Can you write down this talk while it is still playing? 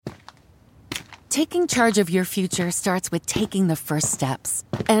Taking charge of your future starts with taking the first steps.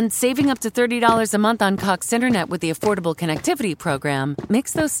 And saving up to $30 a month on Cox Internet with the Affordable Connectivity Program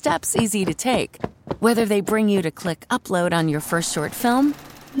makes those steps easy to take. Whether they bring you to click upload on your first short film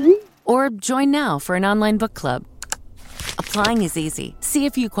or join now for an online book club. Applying is easy. See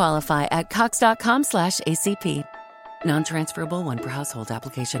if you qualify at cox.com/ACP. Non-transferable one per household.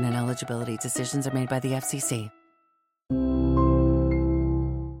 Application and eligibility decisions are made by the FCC.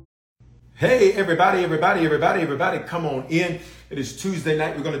 Hey, everybody, come on in. It is Tuesday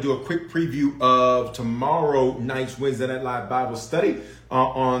night. We're going to do a quick preview of tomorrow night's Wednesday Night Live Bible Study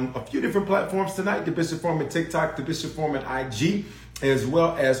on a few different platforms tonight. The Bishop Foreman TikTok, the Bishop Foreman IG, as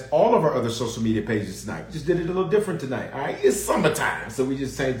well as all of our other social media pages tonight. We just did it a little different tonight, all right? It's summertime, so we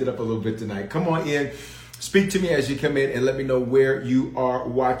just changed it up a little bit tonight. Come on in. Speak to me as you come in and let me know where you are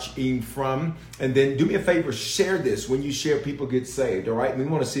watching from. And then do me a favor, share this. When you share, people get saved, all right? We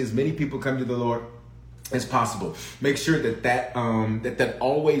want to see as many people come to the Lord as possible. Make sure that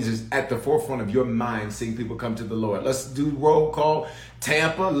always is at the forefront of your mind, seeing people come to the Lord. Let's do roll call.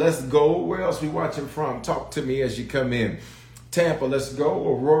 Tampa, let's go. Where else we watching from? Talk to me as you come in. Tampa, let's go.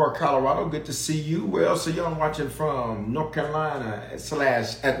 Aurora, Colorado, good to see you. Where else are y'all watching from? North Carolina /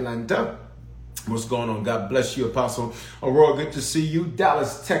 Atlanta. What's going on? God bless you, Apostle Aurora. Good to see you.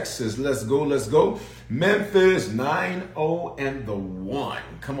 Dallas, Texas. Let's go. Memphis, 9-0 and the 1.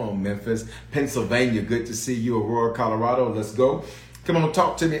 Come on, Memphis. Pennsylvania, good to see you. Aurora, Colorado. Let's go. Come on,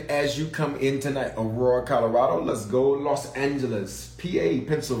 talk to me as you come in tonight. Aurora, Colorado. Let's go. Los Angeles, PA,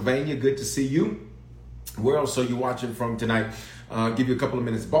 Pennsylvania. Good to see you. Where else are you watching from tonight? Give you a couple of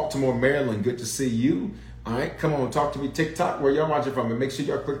minutes. Baltimore, Maryland. Good to see you. All right, come on, talk to me. TikTok, where y'all watching from? And make sure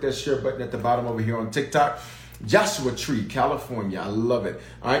y'all click that share button at the bottom over here on TikTok. Joshua Tree, California. I love it.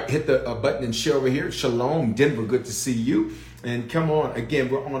 All right, hit the button and share over here. Shalom, Denver. Good to see you. And come on.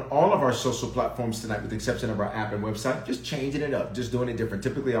 Again, we're on all of our social platforms tonight with the exception of our app and website. Just changing it up, just doing it different.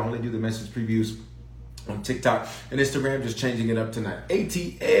 Typically, I only do the message previews on TikTok and Instagram, just changing it up tonight.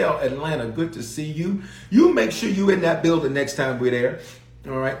 ATL, Atlanta. Good to see you. You make sure you in that building next time we're there.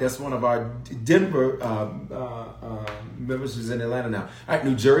 All right, that's one of our Denver members who's in Atlanta now. All right,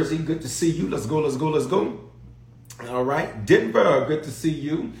 New Jersey, good to see you. Let's go. All right, Denver, good to see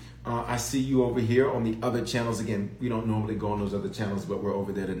you. I see you over here on the other channels. Again, we don't normally go on those other channels, but we're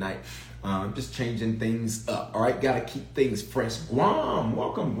over there tonight. Just changing things up. All right, got to keep things fresh. Guam,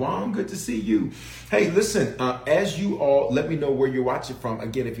 welcome, Guam. Good to see you. Hey, listen, as you all let me know where you're watching from.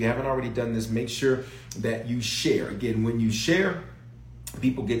 Again, if you haven't already done this, make sure that you share. Again, when you share,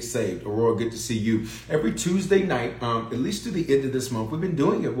 people get saved. Aurora, good to see you. Every Tuesday night, at least to the end of this month, we've been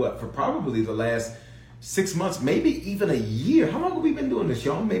doing it, for probably the last 6 months, maybe even a year. How long have we been doing this,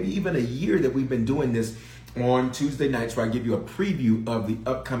 y'all? Maybe even a year that we've been doing this on Tuesday nights, where I give you a preview of the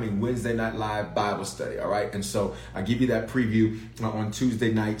upcoming Wednesday Night Live Bible Study, all right? And so I give you that preview on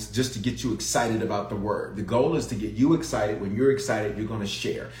Tuesday nights just to get you excited about the Word. The goal is to get you excited. When you're excited, you're going to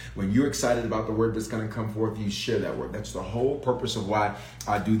share. When you're excited about the Word that's going to come forth, you share that Word. That's the whole purpose of why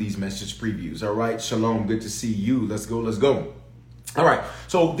I do these message previews, all right? Shalom, good to see you. Let's go. All right,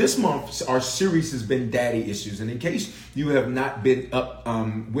 so this month, our series has been Daddy Issues. And in case you have not been up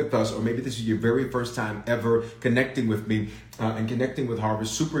with us, or maybe this is your very first time ever connecting with me and connecting with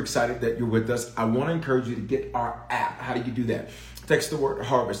Harvest, super excited that you're with us. I want to encourage you to get our app. How do you do that? Text the word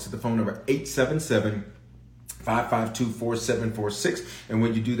Harvest to the phone number 877-552-4746. And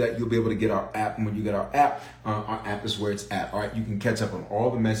when you do that, you'll be able to get our app. And when you get our app is where it's at. All right. You can catch up on all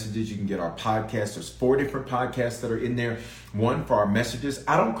the messages. You can get our podcast. There's 4 different podcasts that are in there. One for our messages.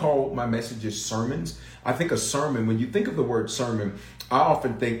 I don't call my messages sermons. I think a sermon, when you think of the word sermon, I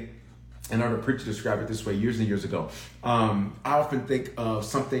often think, and I heard a preacher describe it this way years and years ago. I often think of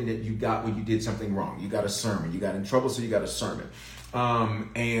something that you got when you did something wrong. You got a sermon. You got in trouble, so you got a sermon.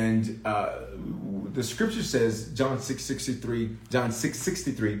 The scripture says, John 6:63,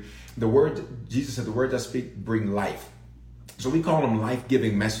 Jesus said, the words I speak bring life. So we call them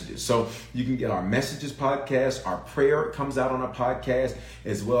life-giving messages. So you can get our messages podcast, our prayer comes out on our podcast,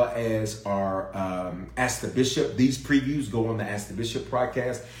 as well as our Ask the Bishop. These previews go on the Ask the Bishop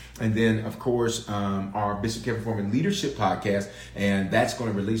podcast. And then, of course, our Bishop Kevin Foreman Leadership podcast. And that's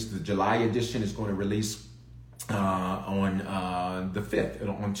going to release, the July edition is going to release on the 5th,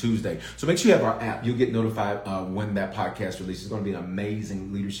 on Tuesday. So make sure you have our app. You'll get notified when that podcast releases. It's going to be an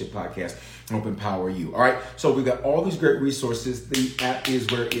amazing leadership podcast and help empower you. All right. So we've got all these great resources. The app is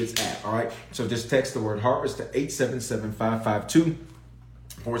where it's at. All right. So just text the word Harvest to 877-552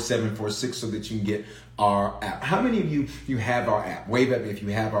 4746 so that you can get our app. How many of you have our app? Wave at me if you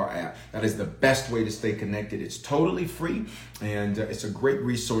have our app. That is the best way to stay connected. It's totally free, and it's a great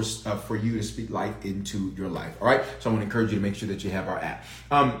resource for you to speak life into your life. All right, so I want to encourage you to make sure that you have our app.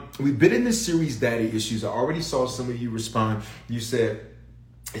 We've been in this series, Daddy Issues. I already saw some of you respond. You said,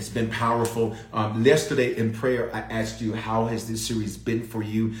 it's been powerful. Yesterday in prayer, I asked you, how has this series been for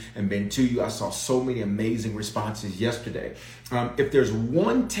you and been to you? I saw so many amazing responses yesterday. If there's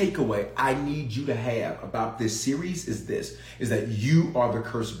one takeaway I need you to have about this series is that you are the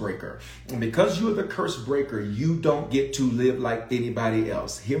curse breaker. And because you are the curse breaker, you don't get to live like anybody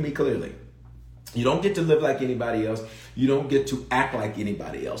else. Hear me clearly. You don't get to live like anybody else. You don't get to act like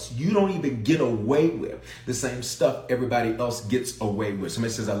anybody else. You don't even get away with the same stuff everybody else gets away with.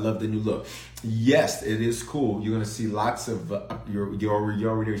 Somebody says, I love the new look. Yes, it is cool. You're going to see lots of,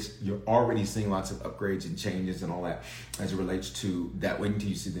 you're already seeing lots of upgrades and changes and all that as it relates to that. Wait until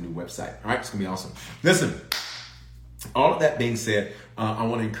you see the new website. All right, it's going to be awesome. Listen. All of that being said, I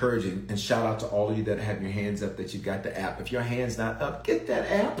want to encourage you and shout out to all of you that have your hands up that you've got the app. If your hand's not up, get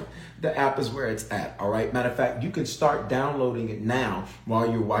that app. The app is where it's at. All right. Matter of fact, you can start downloading it now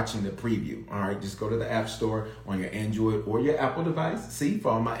while you're watching the preview. All right. Just go to the App Store on your Android or your Apple device. See,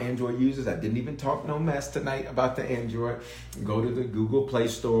 for all my Android users, I didn't even talk no mess tonight about the Android. Go to the Google Play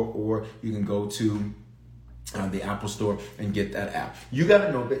Store, or you can go to the Apple Store and get that app. You got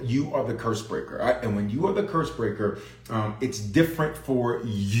to know that you are the curse breaker. Right? And when you are the curse breaker, it's different for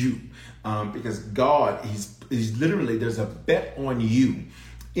you because God, he's literally, there's a bet on you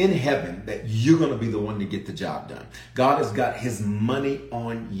in heaven that you're going to be the one to get the job done. God has got his money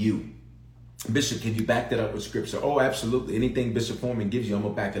on you. Bishop, can you back that up with scripture? Oh, absolutely. Anything Bishop Foreman gives you, I'm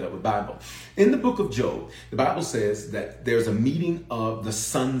going to back it up with Bible. In the book of Job, the Bible says that there's a meeting of the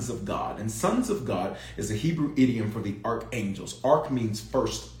sons of God. And sons of God is a Hebrew idiom for the archangels. Arch means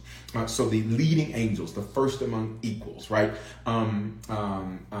first. So the leading angels, the first among equals, right?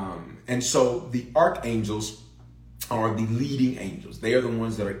 And so the archangels are the leading angels. They are the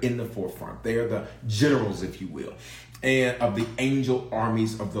ones that are in the forefront. They are the generals, if you will, and of the angel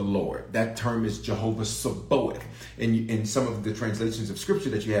armies of the Lord. That term is Jehovah Sabaoth. And in some of the translations of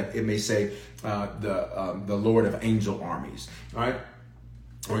scripture that you have, it may say the Lord of angel armies, all right?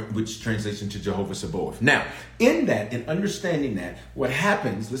 Which translates into Jehovah Sabaoth. Now, in that, in understanding that, what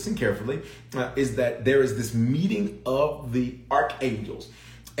happens, listen carefully, is that there is this meeting of the archangels.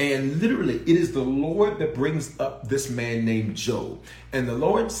 And literally, it is the Lord that brings up this man named Job. And the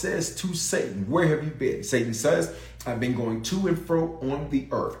Lord says to Satan, where have you been? Satan says, I've been going to and fro on the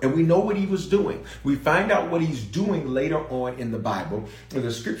earth. And we know what he was doing. We find out what he's doing later on in the Bible. And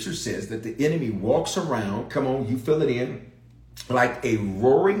the scripture says that the enemy walks around, come on, you fill it in, like a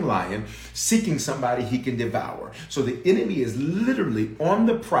roaring lion seeking somebody he can devour. So the enemy is literally on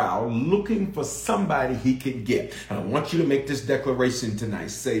the prowl looking for somebody he can get. And I want you to make this declaration tonight.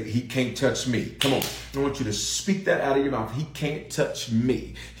 Say, he can't touch me. Come on. I want you to speak that out of your mouth. He can't touch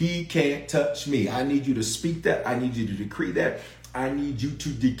me. He can't touch me. I need you to speak that. I need you to decree that. I need you to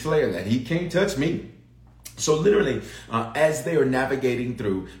declare that. He can't touch me. So literally, as they are navigating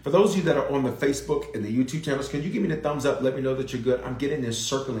through, for those of you that are on the Facebook and the YouTube channels, can you give me the thumbs up? Let me know that you're good. I'm getting this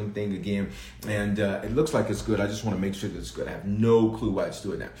circling thing again, and it looks like it's good. I just want to make sure that it's good. I have no clue why it's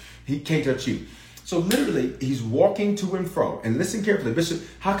doing that. He can't touch you. So literally, he's walking to and fro. And listen carefully, Bishop,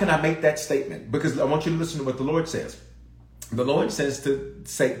 how can I make that statement? Because I want you to listen to what the Lord says. The Lord says to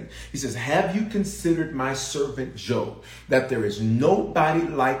Satan, he says, have you considered my servant Job, that there is nobody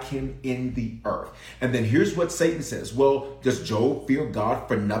like him in the earth? And then here's what Satan says. Well, does Job fear God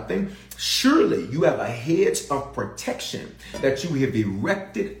for nothing? Surely you have a hedge of protection that you have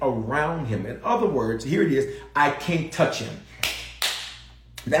erected around him. In other words, here it is, I can't touch him.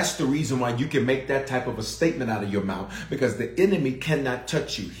 That's the reason why you can make that type of a statement out of your mouth, because the enemy cannot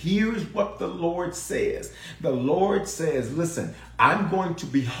touch you. Here's what the Lord says. The Lord says, listen, I'm going to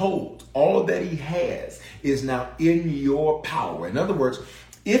behold all that he has is now in your power. In other words,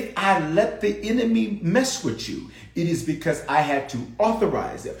 if I let the enemy mess with you, it is because I had to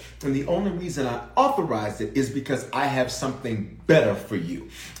authorize it. And the only reason I authorized it is because I have something better for you.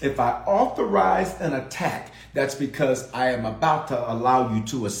 If I authorize an attack, that's because I am about to allow you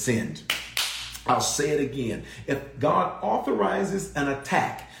to ascend. I'll say it again. If God authorizes an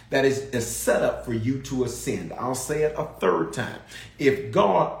attack, that is a setup for you to ascend. I'll say it a third time. If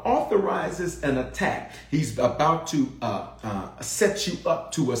God authorizes an attack, he's about to set you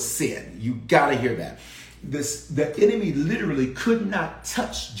up to ascend. You got to hear that. The enemy literally could not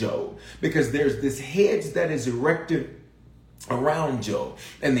touch Job because there's this hedge that is erected around Job.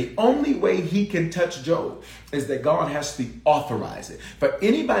 And the only way he can touch Job is that God has to authorize it. For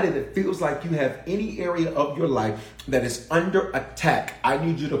anybody that feels like you have any area of your life that is under attack, I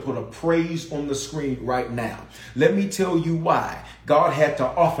need you to put a praise on the screen right now. Let me tell you why. God had to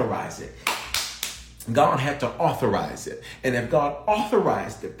authorize it. God had to authorize it. And if God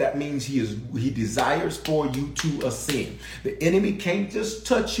authorized it, that means he desires for you to ascend. The enemy can't just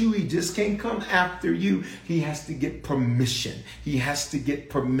touch you. He just can't come after you. He has to get permission. He has to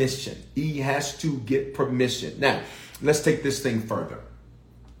get permission. He has to get permission. Now, let's take this thing further.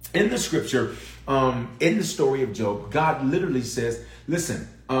 In the scripture, in the story of Job, God literally says, listen,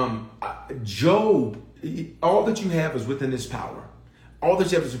 Job, all that you have is within his power. All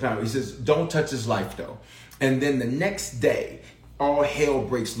that you have is his power. He says, don't touch his life though. And then the next day, all hell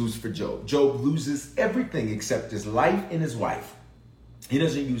breaks loose for Job. Job loses everything except his life and his wife. He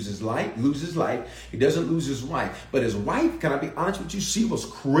doesn't lose his life. He doesn't lose his wife. But his wife, can I be honest with you? She was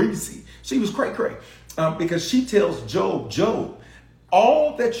crazy. She was cray-cray. Because she tells Job,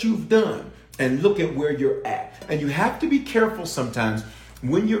 all that you've done, and look at where you're at. And you have to be careful sometimes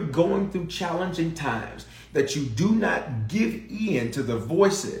when you're going through challenging times, that you do not give in to the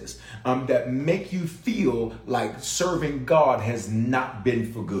voices that make you feel like serving God has not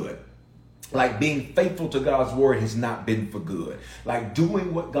been for good. Like being faithful to God's word has not been for good. Like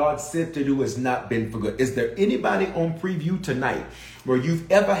doing what God said to do has not been for good. Is there anybody on preview tonight where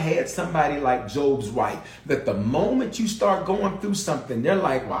you've ever had somebody like Job's wife, that the moment you start going through something, they're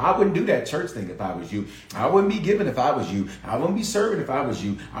like, well, I wouldn't do that church thing if I was you. I wouldn't be giving if I was you. I wouldn't be serving if I was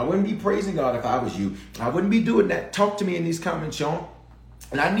you. I wouldn't be praising God if I was you. I wouldn't be doing that. Talk to me in these comments, Sean.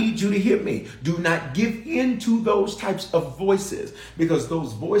 And I need you to hear me. Do not give in to those types of voices, because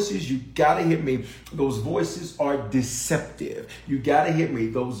those voices, you got to hear me. Those voices are deceptive. You got to hear me.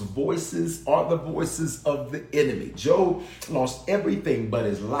 Those voices are the voices of the enemy. Job lost everything but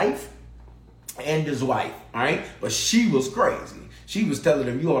his life and his wife. All right. But she was crazy. She was telling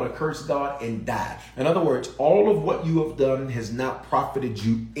him, you ought to curse God and die. In other words, all of what you have done has not profited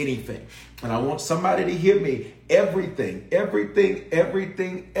you anything. And I want somebody to hear me. Everything that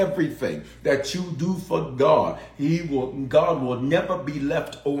you do for God, God will never be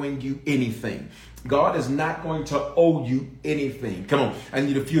left owing you anything. God is not going to owe you anything. Come on. I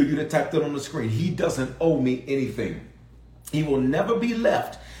need a few of you to type that on the screen. He doesn't owe me anything. He will never be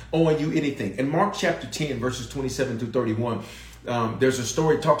left owing you anything. In Mark chapter 10, verses 27 through 31, there's a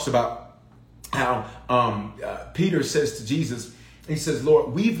story that talks about how Peter says to Jesus, he says,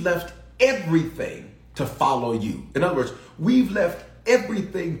 Lord, we've left everything to follow you. In other words, we've left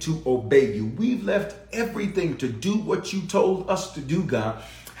everything to obey you. We've left everything to do what you told us to do, God.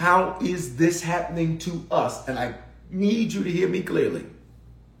 How is this happening to us? And I need you to hear me clearly.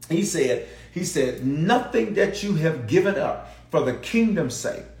 He said, nothing that you have given up for the kingdom's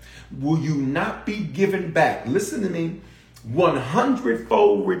sake will you not be given back. Listen to me.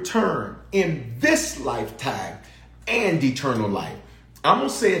 100-fold return in this lifetime and eternal life. I'm going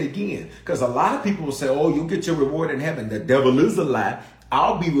to say it again, because a lot of people will say, oh, you'll get your reward in heaven. The devil is a lie.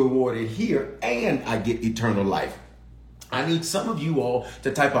 I'll be rewarded here and I get eternal life. I need some of you all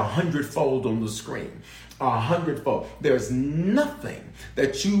to type 100-fold on the screen. 100-fold. There's nothing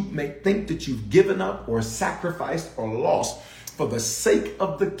that you may think that you've given up or sacrificed or lost for the sake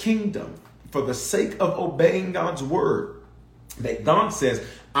of the kingdom, for the sake of obeying God's word, that God says,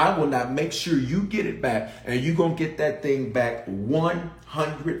 I will not make sure you get it back, and you're going to get that thing back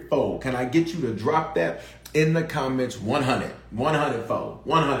 100-fold. Can I get you to drop that in the comments? 100-fold,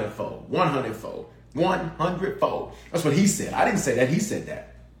 100-fold, 100-fold, 100-fold. That's what he said. I didn't say that. He said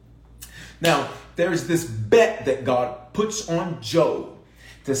that. Now, there's this bet that God puts on Job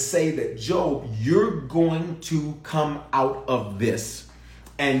to say that, Job, you're going to come out of this,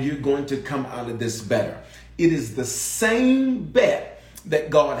 and you're going to come out of this better. It is the same bet that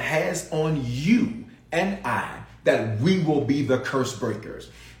God has on you and I, that we will be the curse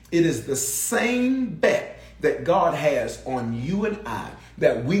breakers. It is the same bet that God has on you and I,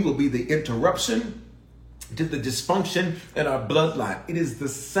 that we will be the interruption to the dysfunction in our bloodline. It is the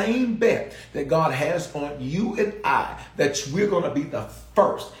same bet that God has on you and I, that we're going to be the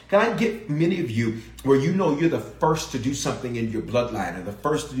first. Can I get many of you where you know you're the first to do something in your bloodline, or the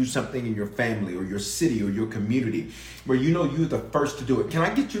first to do something in your family or your city or your community, where you know you're the first to do it? Can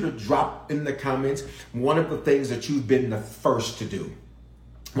I get you to drop in the comments one of the things that you've been the first to do?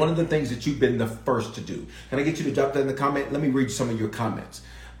 One of the things that you've been the first to do. Can I get you to drop that in the comment? Let me read some of your comments.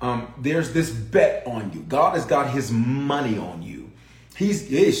 There's this bet on you. God has got his money on you. I know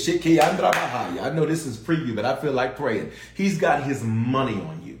this is preview, but I feel like praying. He's got his money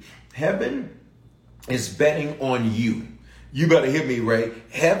on you. Heaven is betting on you. You better hear me, Ray.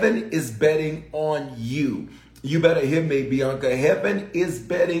 Heaven is betting on you. You better hear me, Bianca. Heaven is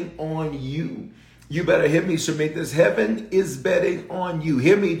betting on you. You better hear me, Shamikas. Heaven is betting on you.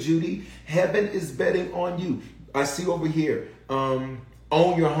 Hear me, Judy. Heaven is betting on you. I see over here, own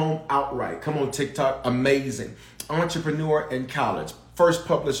your home outright. Come on, TikTok. Amazing. Entrepreneur in college. First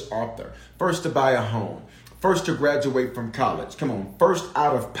published author. First to buy a home. First to graduate from college. Come on. First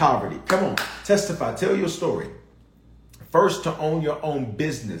out of poverty. Come on. Testify. Tell your story. First to own your own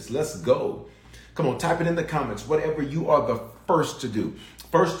business. Let's go. Come on. Type it in the comments. Whatever you are the first to do.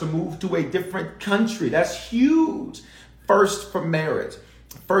 First to move to a different country. That's huge. First for marriage.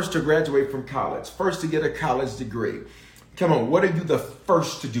 First to graduate from college. First to get a college degree. Come on. What are you the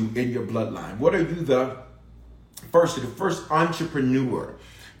first to do in your bloodline? What are you the first to do? First entrepreneur.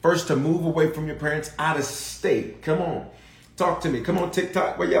 First to move away from your parents out of state. Come on. Talk to me. Come on,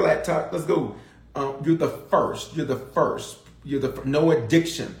 TikTok. Where y'all at, Talk? Let's go. You're the first. You're the first. No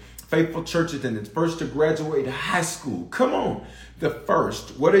addiction. Faithful church attendance. First to graduate high school. Come on. The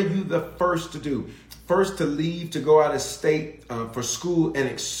first. What are you the first to do? First to leave to go out of state for school and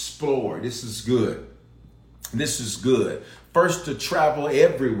explore. This is good. This is good. First to travel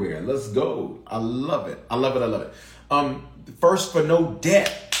everywhere. Let's go. I love it. I love it. I love it. First for no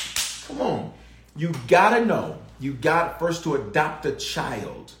debt. Come on. You gotta know. You got first to adopt a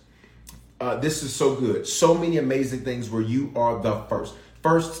child. This is so good. So many amazing things where you are the first.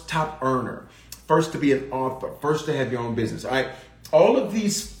 First top earner. First to be an author. First to have your own business. All right. All of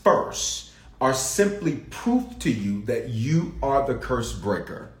these firsts are simply proof to you that you are the curse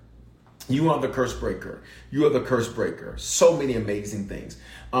breaker. You are the curse breaker. You are the curse breaker. So many amazing things.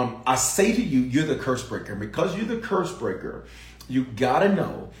 I say to you, you're the curse breaker. Because you're the curse breaker, you got to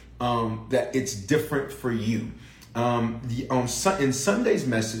know that it's different for you. In Sunday's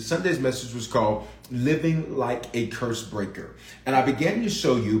message was called Living Like a Curse Breaker. And I began to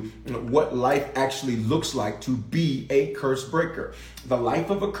show you what life actually looks like to be a curse breaker. The life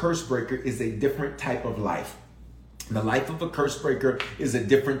of a curse breaker is a different type of life. The life of a curse breaker is a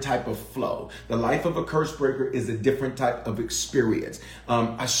different type of flow. The life of a curse breaker is a different type of experience.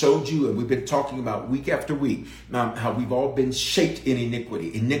 I showed you, and we've been talking about week after week, how we've all been shaped in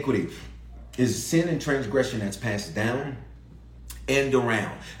iniquity. Iniquity is sin and transgression that's passed down and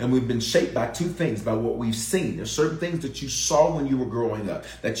around. And we've been shaped by two things, by what we've seen. There's certain things that you saw when you were growing up,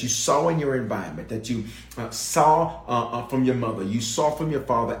 that you saw in your environment, that you saw from your mother, you saw from your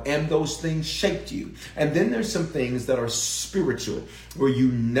father, and those things shaped you. And then there's some things that are spiritual, where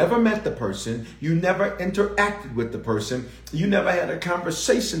you never met the person, you never interacted with the person, you never had a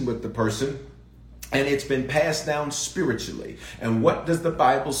conversation with the person, and it's been passed down spiritually. And what does the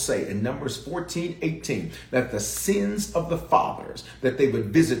Bible say in Numbers 14:18? That the sins of the fathers, that they would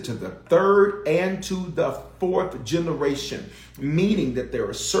visit to the third and to the fourth generation. Meaning that there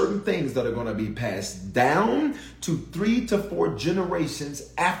are certain things that are going to be passed down to 3 to 4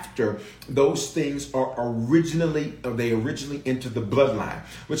 generations after those things are originally enter the bloodline.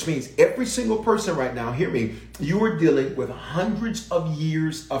 Which means every single person right now, hear me, you are dealing with hundreds of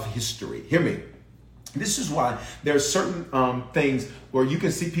years of history. Hear me. This is why there are certain things where you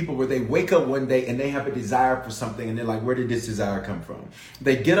can see people where they wake up one day and they have a desire for something and they're like, where did this desire come from?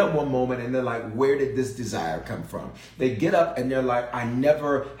 They get up one moment and they're like, where did this desire come from? They get up and they're like, I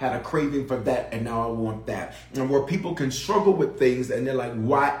never had a craving for that and now I want that. And where people can struggle with things and they're like,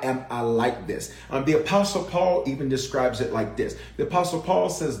 why am I like this? The Apostle Paul even describes it like this. The Apostle Paul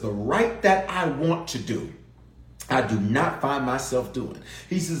says, the right that I want to do, I do not find myself doing.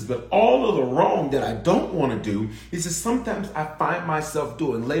 He says, but all of the wrong that I don't want to do, he says, sometimes I find myself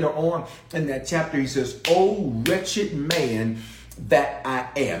doing. Later on in that chapter, he says, oh, wretched man that I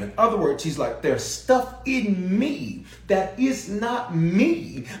am. In other words, he's like, there's stuff in me that is not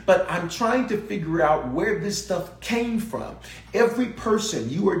me, but I'm trying to figure out where this stuff came from. Every person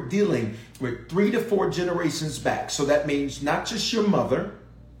you are dealing with 3 to 4 generations back. So that means not just your mother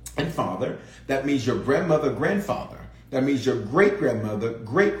and father. That means your grandmother, grandfather. That means your great-grandmother,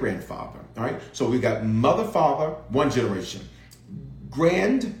 great-grandfather. All right. So we got mother, father, 1 generation.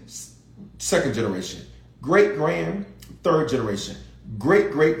 Grand, 2nd generation. Great-grand, 3rd generation.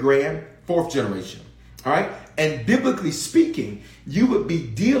 Great-great-grand, 4th generation. All right. And biblically speaking, you would be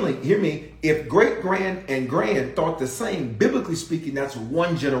dealing, hear me, if great-grand and grand thought the same, biblically speaking, that's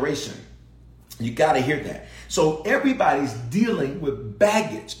 1 generation. You got to hear that. So everybody's dealing with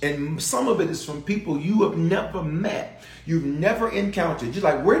baggage, and some of it is from people you have never met, you've never encountered. You're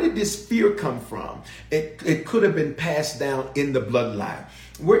like, where did this fear come from? It could have been passed down in the bloodline.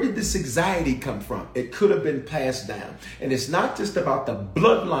 Where did this anxiety come from? It could have been passed down. And it's not just about the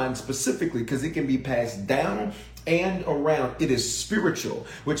bloodline specifically, because it can be passed down and around. It is spiritual,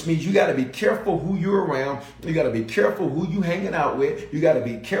 which means you got to be careful who you're around. You got to be careful who you hanging out with. You got to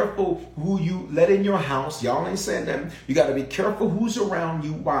be careful who you let in your house. Y'all ain't saying that. You got to be careful who's around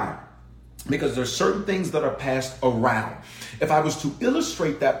you. Why? Because there's certain things that are passed around. If I was to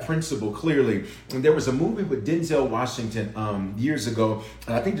illustrate that principle clearly, there was a movie with Denzel Washington years ago,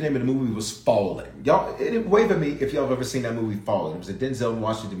 and I think the name of the movie was Fallen. Y'all, wave at me if y'all have ever seen that movie Fallen. It was a Denzel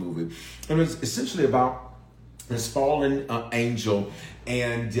Washington movie, and it was essentially about this fallen angel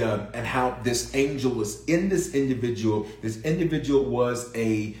and how this angel was in this individual. This individual was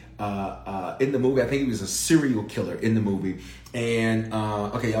in the movie, I think he was a serial killer in the movie. And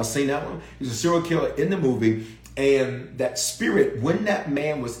okay, y'all seen that one? He was a serial killer in the movie. And that spirit, when that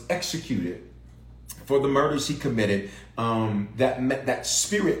man was executed for the murders he committed, that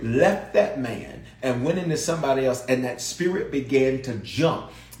spirit left that man and went into somebody else, and that spirit began to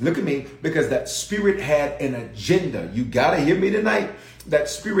jump. Look at me, because that spirit had an agenda. You got to hear me tonight. That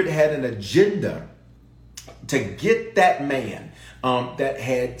spirit had an agenda to get that man that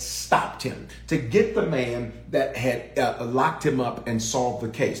had stopped him, to get the man that had locked him up and solved the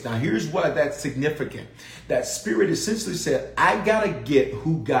case. Now, here's why that's significant. That spirit essentially said, I got to get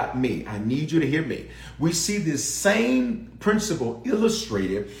who got me. I need you to hear me. We see this same principle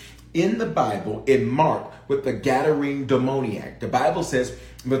illustrated in the Bible in Mark with the Gadarene demoniac. The Bible says,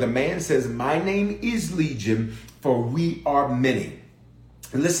 but the man says, my name is Legion, for we are many.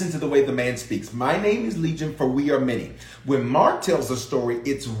 Listen to the way the man speaks. My name is Legion, for we are many. When Mark tells the story,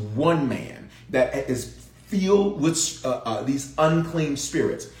 it's one man that is filled with these unclean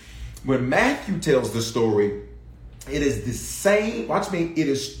spirits. When Matthew tells the story, it is the same. Watch me. It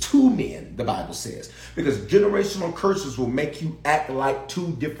is two men, the Bible says, because generational curses will make you act like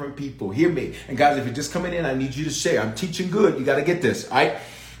two different people. Hear me. And guys, if you're just coming in, I need you to share. I'm teaching good. You got to get this. All right.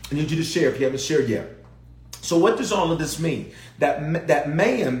 I need you to share if you haven't shared yet. So what does all of this mean? That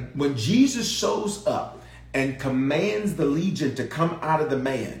man, when Jesus shows up and commands the legion to come out of the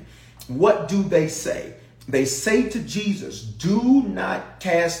man, what do they say? They say to Jesus, do not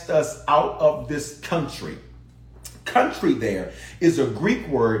cast us out of this country. Country there is a Greek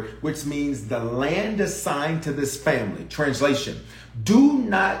word which means the land assigned to this family. Translation, do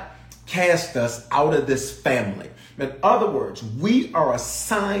not cast us out of this family. In other words, we are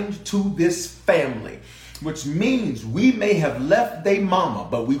assigned to this family, which means we may have left their mama,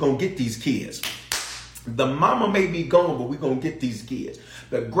 but we're going to get these kids. The mama may be gone, but we're going to get these kids.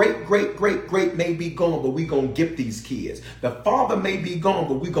 The great may be gone, but we're going to get these kids. The father may be gone,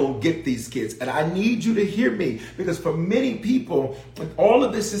 but we're going to get these kids. And I need you to hear me, because for many people, all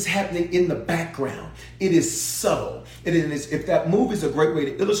of this is happening in the background. It is subtle. It is, if that movie is a great way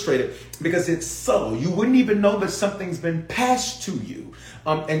to illustrate it, because it's subtle. You wouldn't even know that something's been passed to you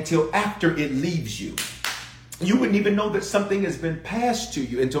until after it leaves you. You wouldn't even know that something has been passed to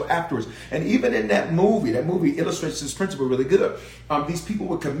you until afterwards. And even in that movie illustrates this principle really good. These people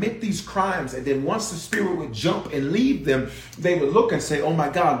would commit these crimes, and then once the spirit would jump and leave them, they would look and say, oh my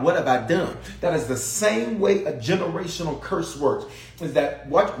God, what have I done? That is the same way a generational curse works. Is that,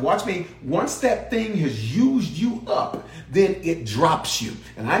 watch me, once that thing has used you up, then it drops you.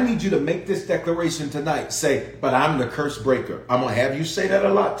 And I need you to make this declaration tonight. Say, but I'm the curse breaker. I'm going to have you say that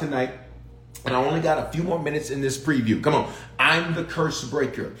a lot tonight. And I only got a few more minutes in this preview. Come on. I'm the curse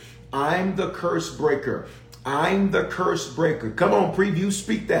breaker. I'm the curse breaker. I'm the curse breaker. Come on, preview,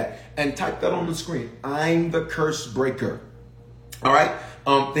 speak that and type that on the screen. I'm the curse breaker. All right.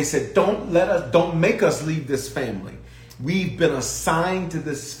 They said, don't make us leave this family. We've been assigned to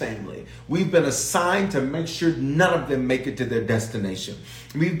this family. We've been assigned to make sure none of them make it to their destination.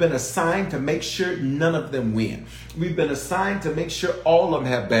 We've been assigned to make sure none of them win. We've been assigned to make sure all of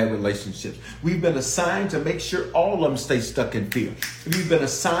them have bad relationships. We've been assigned to make sure all of them stay stuck in fear. We've been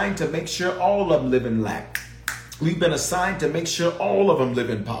assigned to make sure all of them live in lack. We've been assigned to make sure all of them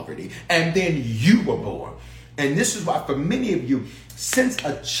live in poverty. And then you were born. And this is why for many of you, since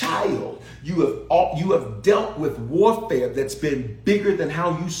a child, you have dealt with warfare that's been bigger than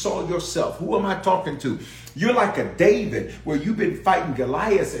how you saw yourself. Who am I talking to? You're like a David, where you've been fighting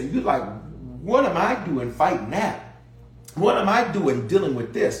Goliath, and you're like, what am I doing fighting that? What am I doing dealing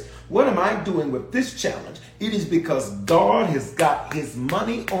with this? What am I doing with this challenge? It is because God has got his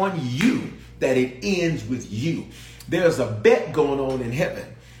money on you that it ends with you. There's a bet going on in heaven,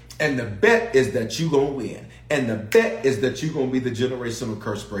 and the bet is that you're going to win. And the bet is that you're going to be the generational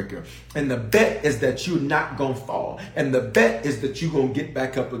curse breaker. And the bet is that you're not going to fall. And the bet is that you're going to get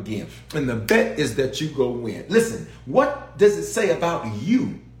back up again. And the bet is that you're going to win. Listen, what does it say about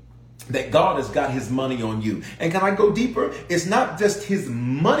you that God has got his money on you. And can I go deeper? It's not just his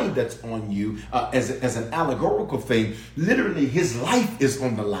money that's on you as an allegorical thing. Literally, his life is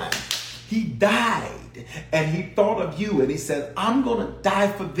on the line. He died and he thought of you and he said, I'm going to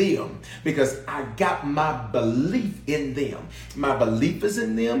die for them because I got my belief in them. My belief is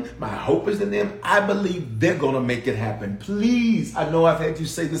in them. My hope is in them. I believe they're going to make it happen. Please, I know I've had you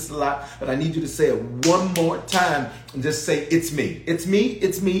say this a lot, but I need you to say it one more time and just say, it's me. It's me.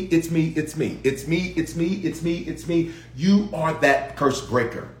 It's me. It's me. It's me. It's me. It's me. It's me. It's me. You are that curse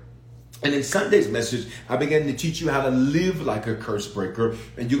breaker. And in Sunday's message, I began to teach you how to live like a curse breaker.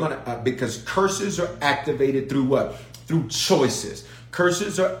 And you're going to, because curses are activated through what? Through choices.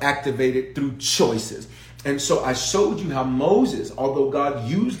 Curses are activated through choices. And so I showed you how Moses, although God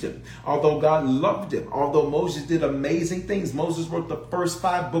used him, although God loved him, although Moses did amazing things, Moses wrote the first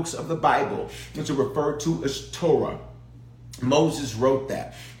 5 books of the Bible, which are referred to as Torah. Moses wrote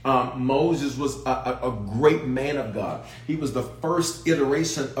that. Moses was a great man of God. He was the first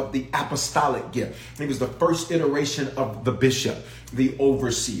iteration of the apostolic gift. He was the first iteration of the bishop, the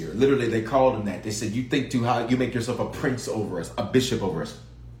overseer. Literally, they called him that. They said, you think too high, you make yourself a prince over us, a bishop over us.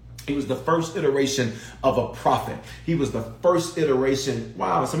 He was the first iteration of a prophet. He was the first iteration.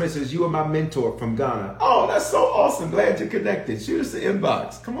 Wow, somebody says, you are my mentor from Ghana. Oh, that's so awesome. Glad you're connected. Shoot us the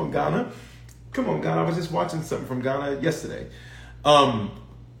inbox. Come on, Ghana. Come on, Ghana. I was just watching something from Ghana yesterday.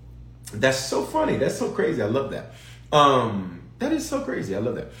 That's so funny. That's so crazy. I love that. That is so crazy. I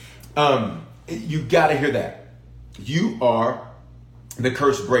love that. You got to hear that. You are the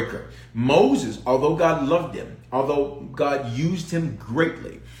curse breaker. Moses, although God loved him, although God used him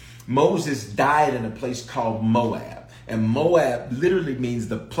greatly, Moses died in a place called Moab. And Moab literally means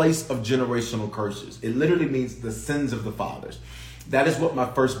the place of generational curses. It literally means the sins of the fathers. That is what my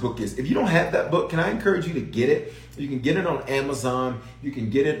first book is. If you don't have that book, can I encourage you to get it? You can get it on Amazon. You can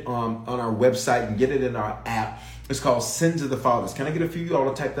get it on our website. You can get it in our app. It's called Sins of the Fathers. Can I get a few of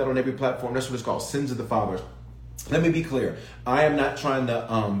y'all to type that on every platform? That's what it's called, Sins of the Fathers. Let me be clear. I am not trying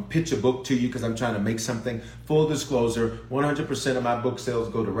to pitch a book to you because I'm trying to make something. Full disclosure, 100% of my book sales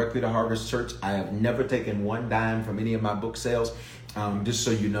go directly to Harvest Church. I have never taken one dime from any of my book sales. Just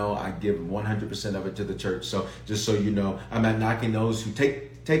so you know, I give 100% of it to the church. So just so you know, I'm not knocking those who take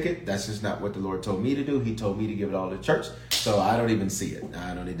it. That's just not what the Lord told me to do. He told me to give it all to the church. So I don't even see it.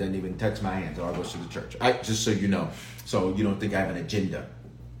 It doesn't even touch my hands. It all goes to the church. Just so you know. So you don't think I have an agenda.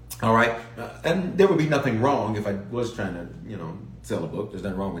 All right. And there would be nothing wrong if I was trying to, sell a book. There's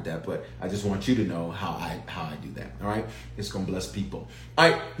nothing wrong with that. But I just want you to know how I do that. All right. It's going to bless people. All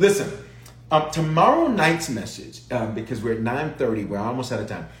right. Listen. Tomorrow night's message, because we're at 9:30, we're almost out of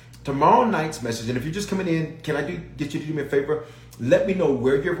time. Tomorrow night's message, and if you're just coming in, can I get you to do me a favor? Let me know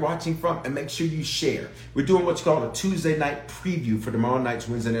where you're watching from and make sure you share. We're doing what's called a Tuesday night preview for tomorrow night's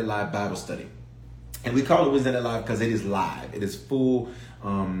Wednesday Night Live Bible study. And we call it Wednesday Night Live because it is live. It is full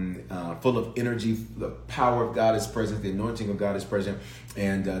of energy. The power of God is present. The anointing of God is present.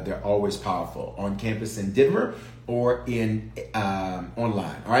 And they're always powerful on campus in Denver or in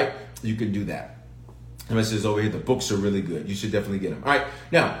online. All right. You can do that. The message is over here. The books are really good. You should definitely get them. All right.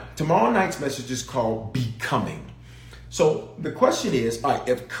 Now, tomorrow night's message is called Becoming. So the question is, all right,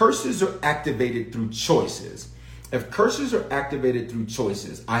 if curses are activated through choices, I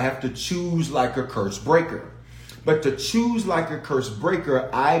have to choose like a curse breaker. But to choose like a curse breaker,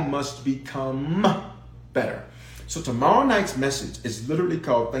 I must become better. So tomorrow night's message is literally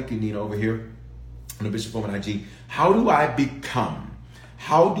called, thank you, Nina, over here on the Bishop Foreman IG. How do I become?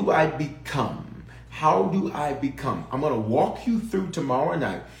 How do I become? How do I become? I'm going to walk you through tomorrow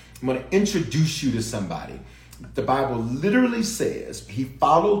night. I'm going to introduce you to somebody. The Bible literally says he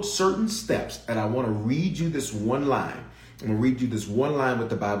followed certain steps, and I want to read you this one line. I'm going to read you this one line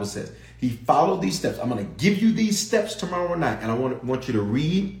what the Bible says. He followed these steps. I'm going to give you these steps tomorrow night, and I want you to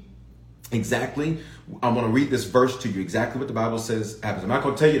read exactly. I'm going to read this verse to you, exactly what the Bible says happens. I'm not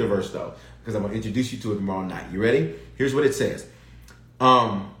going to tell you the verse, though, because I'm going to introduce you to it tomorrow night. You ready? Here's what it says.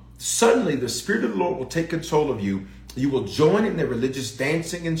 Suddenly, the Spirit of the Lord will take control of you. You will join in their religious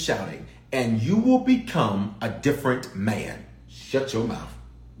dancing and shouting, and you will become a different man. Shut your mouth.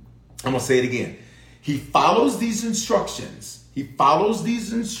 I'm going to say it again. He follows these instructions. And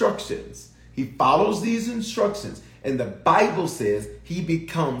the Bible says he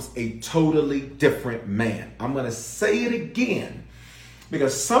becomes a totally different man. I'm going to say it again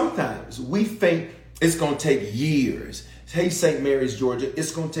because sometimes we think it's going to take years. Hey, St. Mary's, Georgia,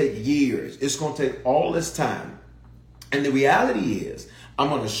 it's going to take years. It's going to take all this time. And the reality is, I'm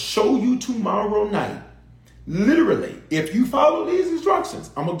going to show you tomorrow night, literally, if you follow these instructions,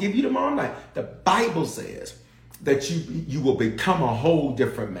 I'm going to give you tomorrow night. The Bible says that you will become a whole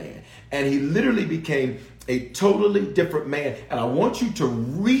different man. And he literally became a totally different man. And I want you to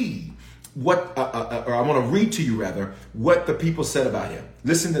read what, or I want to read to you rather, what the people said about him.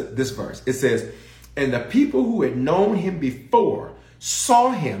 Listen to this verse. It says, and the people who had known him before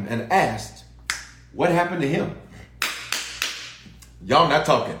saw him and asked, what happened to him? Y'all not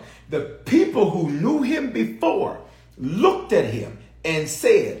talking. The people who knew him before looked at him and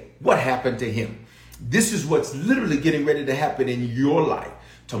said, what happened to him? This is what's literally getting ready to happen in your life.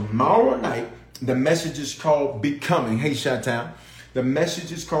 Tomorrow night, the message is called Becoming. Hey, Chi-Town. The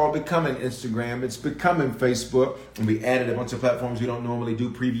message is called Becoming Instagram. It's Becoming Facebook. And we added a bunch of platforms we don't normally do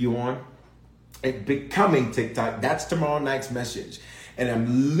preview on. And Becoming TikTok. That's tomorrow night's message. And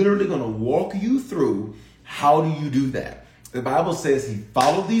I'm literally going to walk you through how do you do that. The Bible says he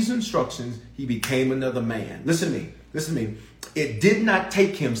followed these instructions. He became another man. Listen to me. Listen to me. It did not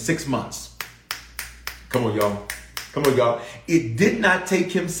take him 6 months. Come on, y'all. Come on, y'all. It did not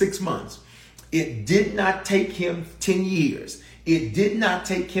take him 6 months. It did not take him 10 years. It did not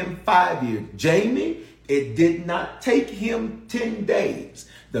take him 5 years. Jamie, it did not take him 10 days.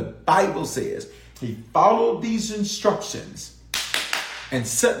 The Bible says he followed these instructions and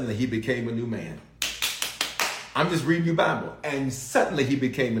suddenly he became a new man. I'm just reading your Bible. And suddenly he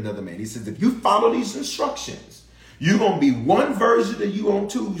became another man. He says, if you follow these instructions, you're going to be one version of you on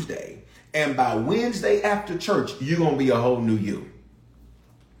Tuesday. And by Wednesday after church, you're going to be a whole new you.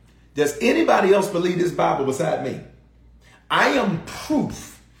 Does anybody else believe this Bible beside me? I am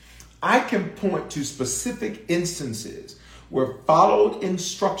proof. I can point to specific instances where followed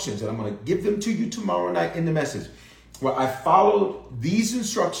instructions, and I'm going to give them to you tomorrow night in the message, where I followed these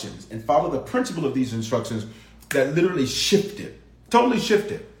instructions and followed the principle of these instructions that literally shifted, totally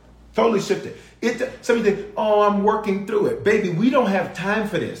shifted. Somebody think, oh, I'm working through it. Baby, we don't have time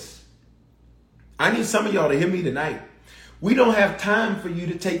for this. I need some of y'all to hear me tonight. We don't have time for you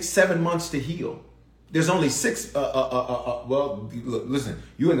to take 7 months to heal. There's only 6. Well, listen,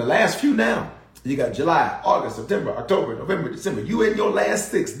 you're in the last few now. You got July, August, September, October, November, December. You in your last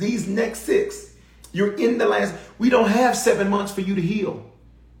 6. These next 6, you're in the last. We don't have 7 months for you to heal.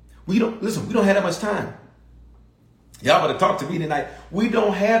 We don't have that much time. Y'all better talk to me tonight. We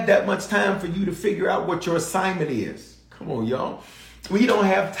don't have that much time for you to figure out what your assignment is. Come on, y'all. We don't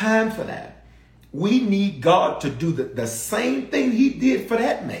have time for that. We need God to do the same thing he did for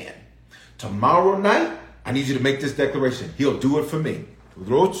that man. Tomorrow night, I need you to make this declaration. He'll do it for me.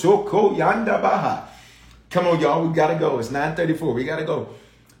 Come on, y'all. We got to go. It's 9:34. We got to go.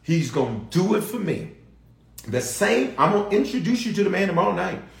 He's going to do it for me. The same. I'm going to introduce you to the man tomorrow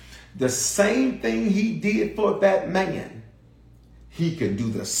night. The same thing he did for that man, he can do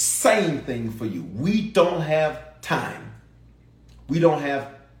the same thing for you. We don't have time. We don't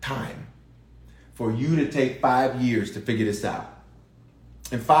have time for you to take 5 years to figure this out.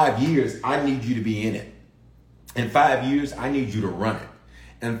 In 5 years, I need you to be in it. In 5 years, I need you to run it.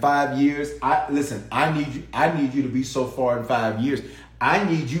 In 5 years, I need you to be so far in 5 years. I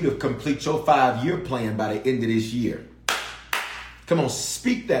need you to complete your 5-year plan by the end of this year. Come on,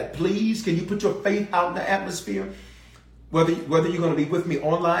 speak that, please. Can you put your faith out in the atmosphere? Whether you're going to be with me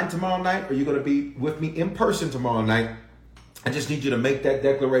online tomorrow night or you're going to be with me in person tomorrow night, I just need you to make that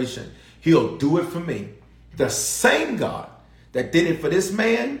declaration. He'll do it for me. The same God that did it for this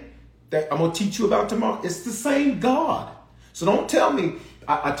man that I'm going to teach you about tomorrow, it's the same God. So don't tell me.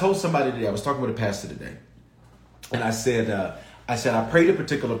 I told somebody today, I was talking with a pastor today, and I said, I prayed a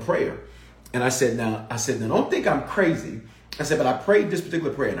particular prayer. And I said, now don't think I'm crazy. I said, but I prayed this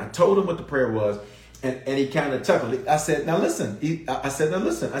particular prayer, and I told him what the prayer was, and he kind of chuckled. I said, now listen. I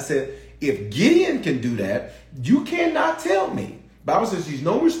said, if Gideon can do that, you cannot tell me. Bible says he's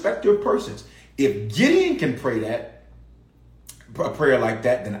no respecter of persons. If Gideon can pray that, a prayer like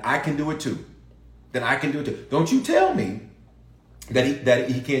that, then I can do it too. Don't you tell me that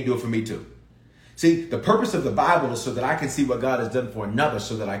he can't do it for me too. See, the purpose of the Bible is so that I can see what God has done for another,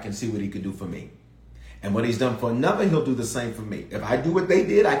 so that I can see what he can do for me. And what he's done for another, he'll do the same for me. If I do what they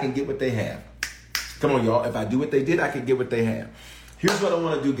did, I can get what they have. Come on, y'all. If I do what they did, I can get what they have. Here's what I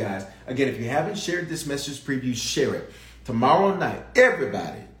want to do, guys. Again, if you haven't shared this message preview, share it. Tomorrow night,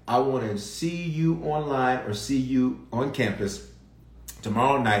 everybody, I want to see you online or see you on campus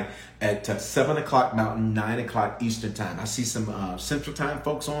tomorrow night at 7 o'clock Mountain, 9 o'clock Eastern time. I see some Central time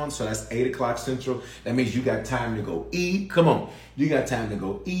folks on, so that's 8 o'clock Central. That means you got time to go eat. Come on. You got time to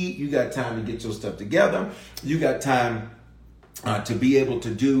go eat. You got time to get your stuff together. You got time to be able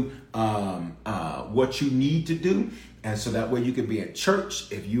to do what you need to do. And so that way you can be at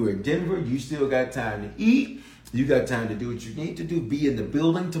church. If you're in Denver, you still got time to eat. You got time to do what you need to do. Be in the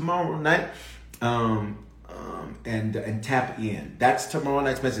building tomorrow night. and tap in. That's tomorrow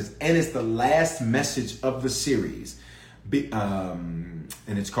night's message, and it's the last message of the series. And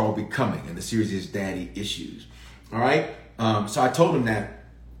it's called Becoming, and the series is Daddy Issues. All right. So I told him that.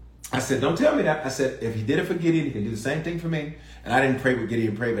 I said, don't tell me that. I said, if he did it for Gideon, he can do the same thing for me. And I didn't pray what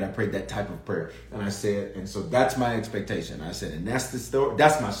Gideon prayed, but I prayed that type of prayer. And I said, and so that's my expectation. I said, and that's the story.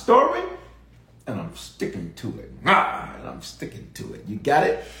 That's my story. And I'm sticking to it. And I'm sticking to it. You got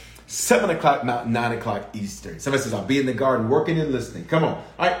it? 7 o'clock Mountain, 9 o'clock Eastern. Somebody says, I'll be in the garden working and listening. Come on.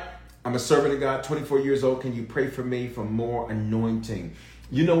 All right. I'm a servant of God, 24 years old. Can you pray for me for more anointing?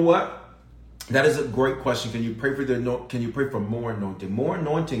 You know what? That is a great question. Can you pray for more anointing? More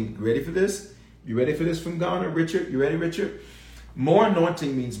anointing. You ready for this? You ready for this from Ghana, Richard? You ready, Richard? More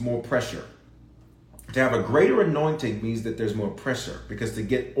anointing means more pressure. To have a greater anointing means that there's more pressure, because to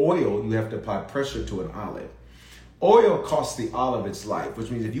get oil, you have to apply pressure to an olive. Oil costs the olive its life,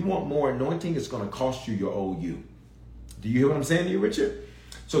 which means if you want more anointing, it's going to cost you your old you. Do you hear what I'm saying to you, Richard?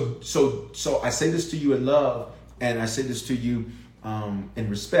 So I say this to you in love, and I say this to you in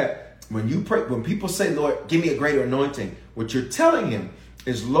respect. When you pray, when people say, Lord, give me a greater anointing, what you're telling him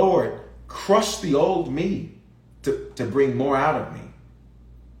is, Lord, crush the old me to bring more out of me.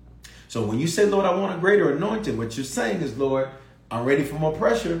 So when you say, Lord, I want a greater anointing, what you're saying is, Lord, I'm ready for more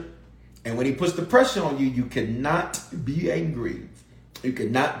pressure. And when he puts the pressure on you, you cannot be angry. You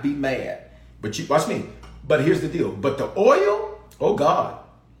cannot be mad. But you watch me. But here's the deal. But the oil, oh God.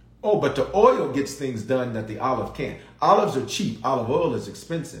 Oh, but the oil gets things done that the olive can't. Olives are cheap. Olive oil is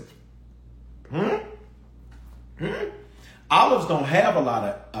expensive. Olives don't have a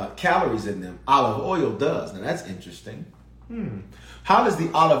lot of calories in them. Olive oil does. Now that's interesting. How does the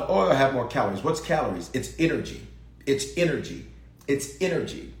olive oil have more calories? What's calories? It's energy. It's energy. It's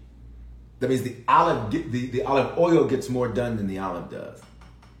energy. That means the olive oil gets more done than the olive does.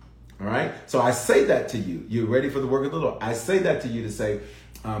 All right. So I say that to you. You're ready for the work of the Lord. I say that to you to say,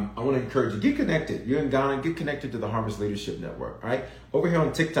 I want to encourage you. Get connected. You're in Ghana. Get connected to the Harvest Leadership Network. All right. Over here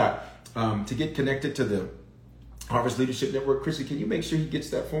on TikTok, to get connected to the Harvest Leadership Network, Chrissy, can you make sure he gets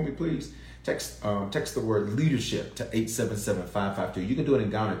that for me, please? Text the word leadership to 877-552. You can do it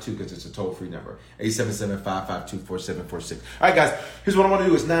in Ghana too, because it's a toll-free number. 877-552-4746. All right, guys. Here's what I want to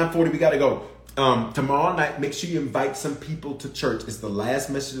do. It's 9:40. We got to go. Tomorrow night, make sure you invite some people to church. It's the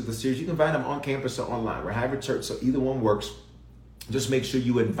last message of the series. You can invite them on campus or online. We're having church, so either one works. Just make sure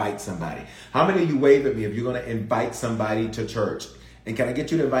you invite somebody. How many of you wave at me if you're going to invite somebody to church? And can I get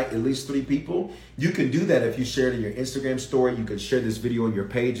you to invite at least 3 people? You can do that if you share it in your Instagram story. You can share this video on your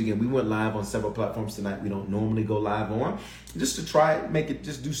page. Again, we went live on several platforms tonight we don't normally go live on. Just to try it, make it,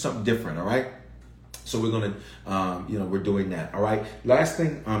 just do something different, all right? So we're going to, we're doing that, all right? Last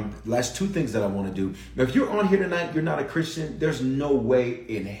 2 things that I want to do. Now, if you're on here tonight, you're not a Christian, there's no way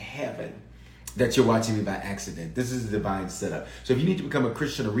in heaven that you're watching me by accident. This is a divine setup. So if you need to become a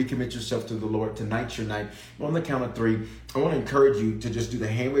Christian or recommit yourself to the Lord, tonight's your night. On the count of 3, I want to encourage you to just do the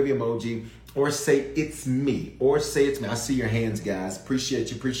hand wavy emoji, or say it's me, or say it's me. I see your hands, guys.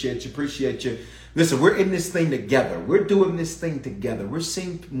 Appreciate you. Listen, we're in this thing together. We're doing this thing together. We're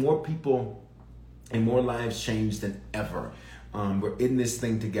seeing more people and more lives changed than ever. We're in this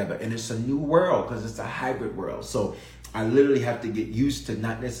thing together, and it's a new world because it's a hybrid world. So I literally have to get used to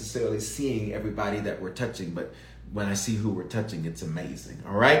not necessarily seeing everybody that we're touching, but when I see who we're touching, it's amazing.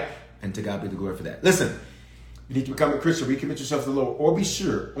 All right? And to God be the glory for that. Listen, you need to become a Christian, recommit yourself to the Lord, or be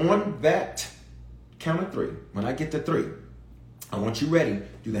sure on that count of 3. When I get to 3, I want you ready.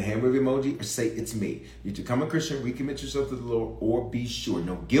 Do the hand wave emoji or say it's me. You need to become a Christian, recommit yourself to the Lord, or be sure.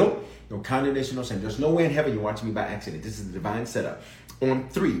 No guilt, no condemnation, no shame. There's no way in heaven you're watching me by accident. This is the divine setup. On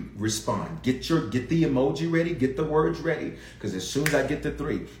 3, respond. Get the emoji ready. Get the words ready. Because as soon as I get to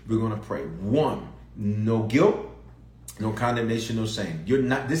 3, we're going to pray. 1, no guilt, no condemnation, no shame.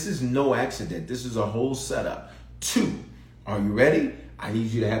 This is no accident. This is a whole setup. 2, are you ready? I need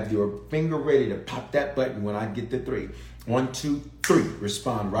you to have your finger ready to pop that button when I get to 3. 1, 2, 3.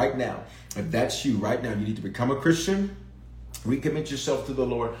 Respond right now. If that's you right now, you need to become a Christian, recommit yourself to the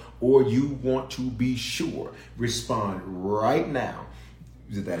Lord, or you want to be sure. Respond right now.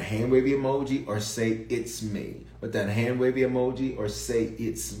 Use that hand wavy emoji or say it's me. With that hand wavy emoji or say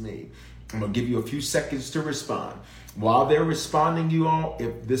it's me. I'm going to give you a few seconds to respond. While they're responding, you all,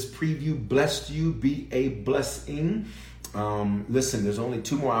 if this preview blessed you, be a blessing. Listen, there's only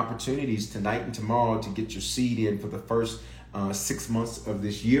 2 more opportunities tonight and tomorrow to get your seed in for the first 6 months of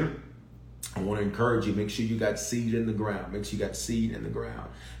this year. I want to encourage you, make sure you got seed in the ground. Make sure you got seed in the ground.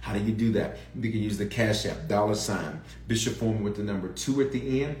 How do you do that? You can use the Cash App, $ Bishop Foreman with the number 2 at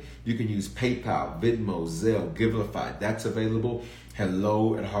the end. You can use PayPal, Venmo, Zelle, Givelify. That's available.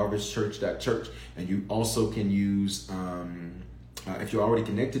 hello@harvestchurch.church. And you also can use, if you're already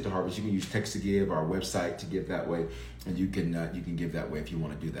connected to Harvest, you can use Text to Give, our website to give that way. And you can give that way if you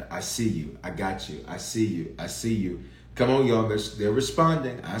want to do that. I see you. I got you. I see you. I see you. Come on, y'all. They're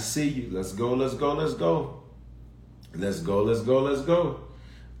responding. I see you. Let's go. Let's go. Let's go. Let's go. Let's go. Let's go.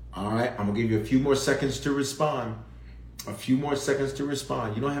 All right. I'm going to give you a few more seconds to respond. A few more seconds to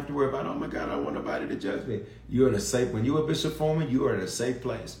respond. You don't have to worry about, oh my God, I don't want nobody to judge me. You're in a safe, when you're a Bishop Foreman, you are in a safe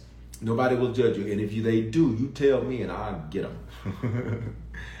place. Nobody will judge you. And if they do, you tell me and I'll get them.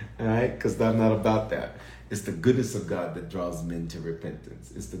 All right. Because I'm not about that. It's the goodness of God that draws men to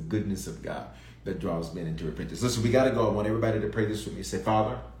repentance. It's the goodness of God that draws men into repentance. Listen, we got to go. I want everybody to pray this with me. Say,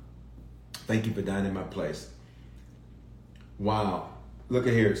 Father, thank you for dying in my place. Wow. Look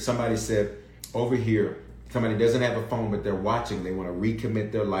at here. Somebody said over here, somebody doesn't have a phone, but they're watching. They want to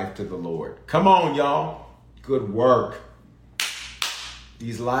recommit their life to the Lord. Come on, y'all. Good work.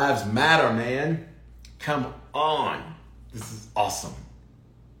 These lives matter, man. Come on. This is awesome.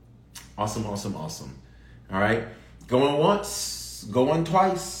 Awesome, awesome, awesome. All right. Going once, going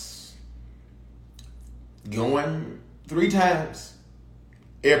twice. Going 3 times.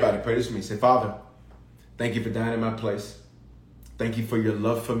 Everybody pray this with me. Say, Father, thank you for dying in my place. Thank you for your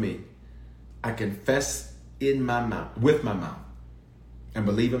love for me. I confess in my mouth, with my mouth, and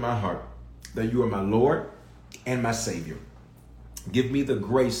believe in my heart that you are my Lord and my Savior. Give me the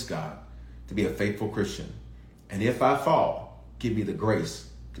grace, God, to be a faithful Christian. And if I fall, give me the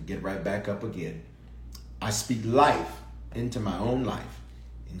grace to get right back up again. I speak life into my own life.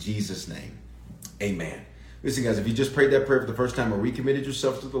 In Jesus' name, amen. Listen, guys, if you just prayed that prayer for the first time or recommitted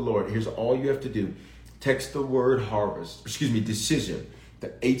yourself to the Lord, here's all you have to do. Text the word decision to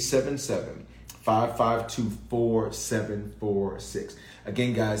 877-552-4746.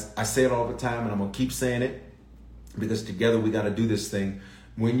 Again, guys, I say it all the time and I'm going to keep saying it because together we got to do this thing.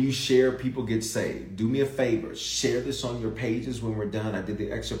 When you share, people get saved. Do me a favor. Share this on your pages when we're done. I did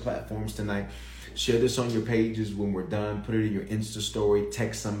the extra platforms tonight. Share this on your pages when we're done. Put it in your Insta story.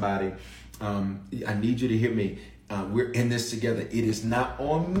 Text somebody. I need you to hear me. We're in this together. It is not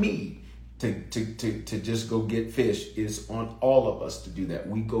on me to just go get fish. It is on all of us to do that.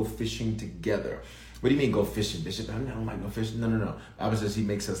 We go fishing together. What do you mean go fishing, Bishop? I don't like no fishing. No. The Bible says he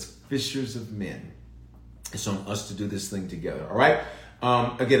makes us fishers of men. It's on us to do this thing together. All right.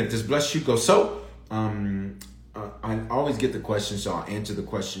 Again, if this bless you, go sow. I always get the question, so I'll answer the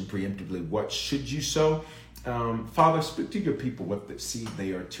question preemptively. What should you sow? Father, speak to your people what the seed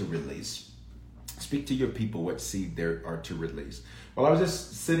they are to release. Speak to your people what seed they are to release. Well, I was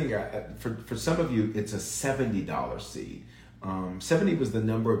just sitting for some of you, it's a $70 seed. 70 was the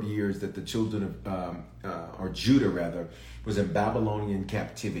number of years that the children of, or Judah rather, was in Babylonian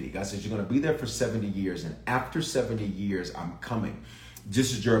captivity. God says, you're going to be there for 70 years. And after 70 years, I'm coming.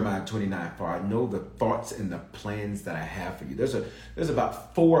 This is Jeremiah 29. For I know the thoughts and the plans that I have for you. There's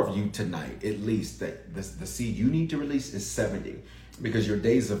about 4 of you tonight, at least, that the seed you need to release is 70. Because your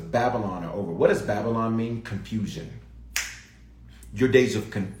days of Babylon are over. What does Babylon mean? Confusion. Your days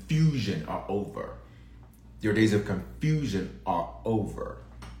of confusion are over. Your days of confusion are over.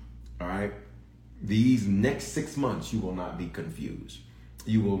 All right? These next 6 months, you will not be confused.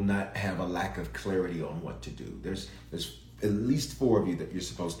 You will not have a lack of clarity on what to do. There's at least 4 of you that you're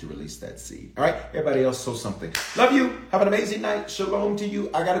supposed to release that seed. All right? Everybody else sow something. Love you. Have an amazing night. Shalom to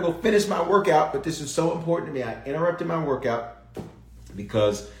you. I got to go finish my workout, but this is so important to me. I interrupted my workout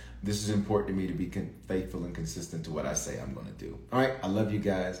because this is important to me to be faithful and consistent to what I say I'm going to do. All right? I love you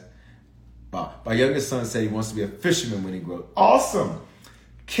guys. My youngest son said he wants to be a fisherman when he grows. Awesome.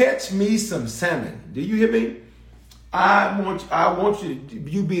 Catch me some salmon. Do you hear me? I want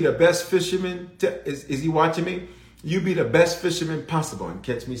you be the best fisherman. Is he watching me? You be the best fisherman possible and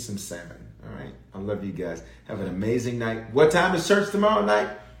catch me some salmon. All right. I love you guys. Have an amazing night. What time is church tomorrow night?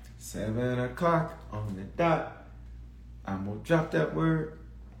 7 o'clock on the dot. I'm going to drop that word.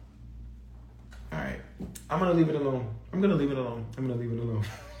 All right. I'm going to leave it alone.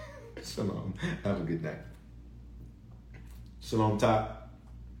 Shalom. Have a good night. Shalom, Top.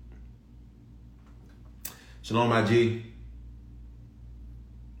 Shalom, my G.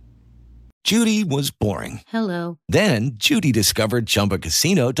 Judy was boring. Hello. Then Judy discovered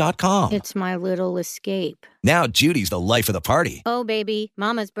ChumbaCasino.com. It's my little escape. Now Judy's the life of the party. Oh, baby,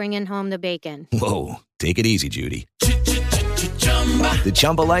 mama's bringing home the bacon. Whoa, take it easy, Judy. The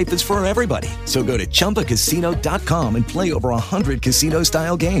Chumba life is for everybody. So go to ChumbaCasino.com and play over 100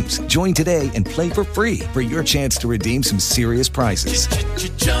 casino-style games. Join today and play for free for your chance to redeem some serious prizes.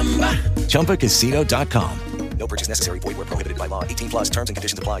 ChumbaCasino.com. No purchase necessary. Void where prohibited by law. 18 plus terms and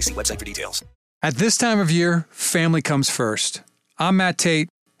conditions apply. See website for details. At this time of year, family comes first. I'm Matt Tate,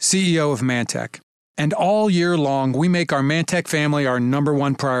 CEO of Mantech. And all year long, we make our Mantech family our number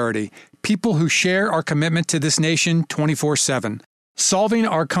one priority. People who share our commitment to this nation 24/7. Solving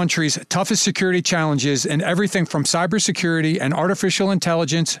our country's toughest security challenges in everything from cybersecurity and artificial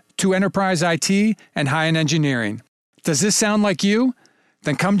intelligence to enterprise IT and high-end engineering. Does this sound like you?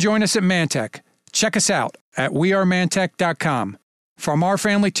 Then come join us at Mantech. Check us out at wearemantech.com. From our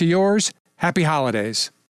family to yours, happy holidays.